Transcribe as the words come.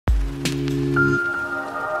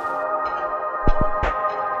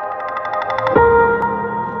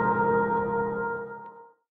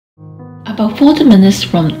About 40 minutes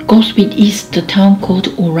from Goldsmith is the town called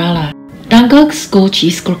Urara. Danga's Gorge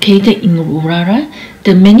is located in Urara.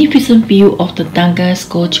 The magnificent view of the Danga's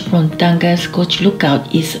Gorge from Danga's Gorge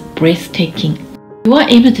Lookout is breathtaking. You are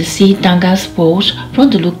able to see Danga's Falls from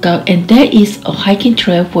the lookout, and there is a hiking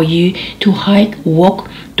trail for you to hike, walk,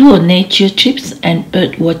 do a nature trips and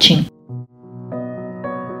bird watching.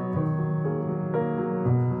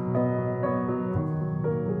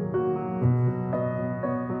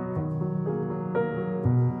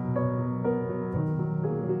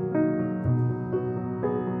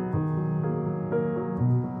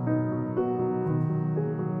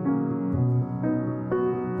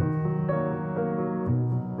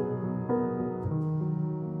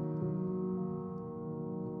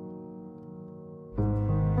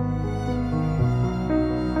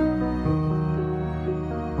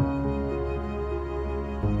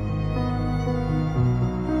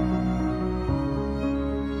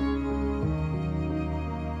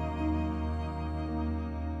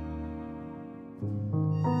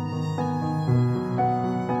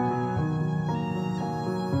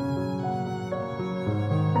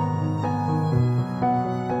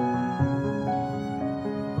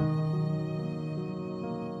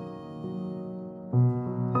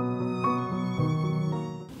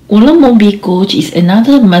 Wollongongbi Gorge is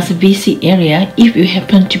another must-visit area if you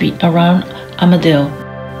happen to be around Armidale.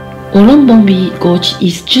 Wollongongbi Gorge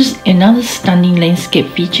is just another stunning landscape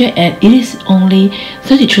feature, and it is only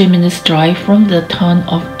 33 minutes drive from the town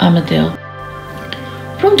of Armidale.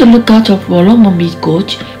 From the lookout of Wollongongbi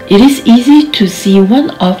Gorge, it is easy to see one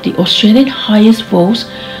of the Australian highest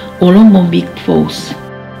falls, Wollongongbi Falls.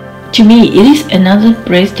 To me, it is another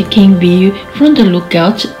breathtaking view from the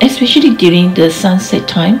lookout, especially during the sunset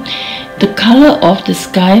time. The color of the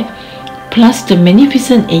sky, plus the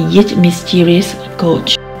magnificent and yet mysterious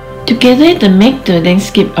gorge. Together, they make the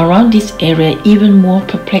landscape around this area even more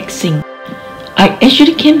perplexing. I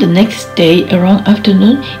actually came the next day around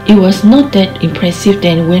afternoon. It was not that impressive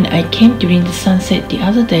than when I came during the sunset the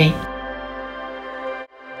other day.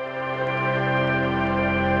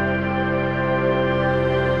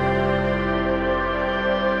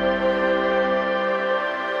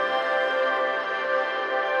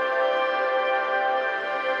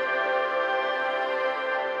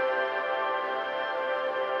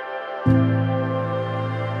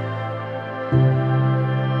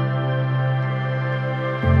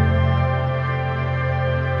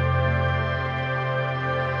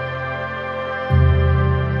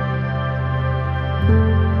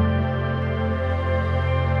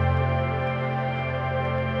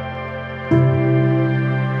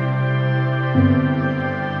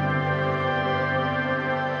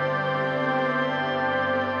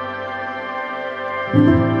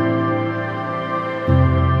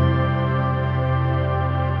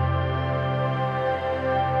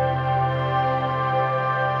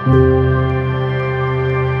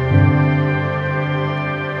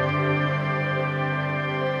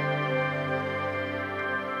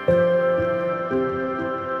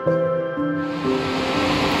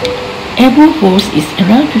 Falls is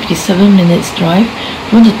around 57 minutes drive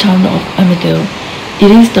from the town of Armidale.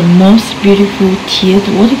 It is the most beautiful tiered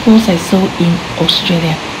waterfalls I saw in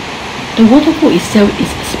Australia. The waterfall itself is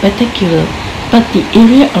spectacular, but the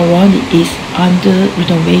area around it is under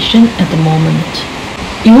renovation at the moment.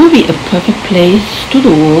 It will be a perfect place to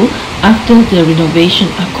the world after the renovation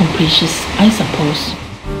are completed, I suppose.